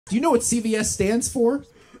Do you know what CVS stands for?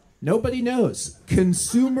 Nobody knows.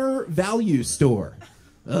 Consumer Value Store.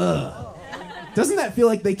 Ugh. Doesn't that feel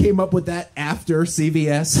like they came up with that after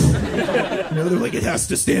CVS? You know, they're like, it has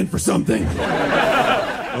to stand for something.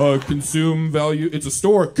 Consume value. It's a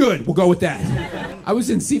store. Good. We'll go with that. I was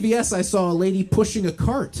in CVS. I saw a lady pushing a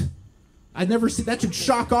cart. I'd never seen that. Should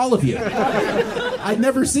shock all of you. I'd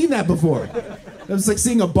never seen that before. It was like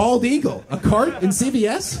seeing a bald eagle. A cart in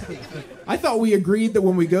CVS? I thought we agreed that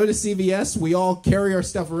when we go to CVS, we all carry our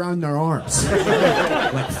stuff around in our arms.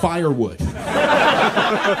 Like firewood.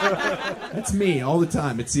 That's me all the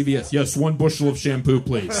time at CVS. Yes, 1 bushel of shampoo,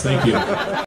 please. Thank you.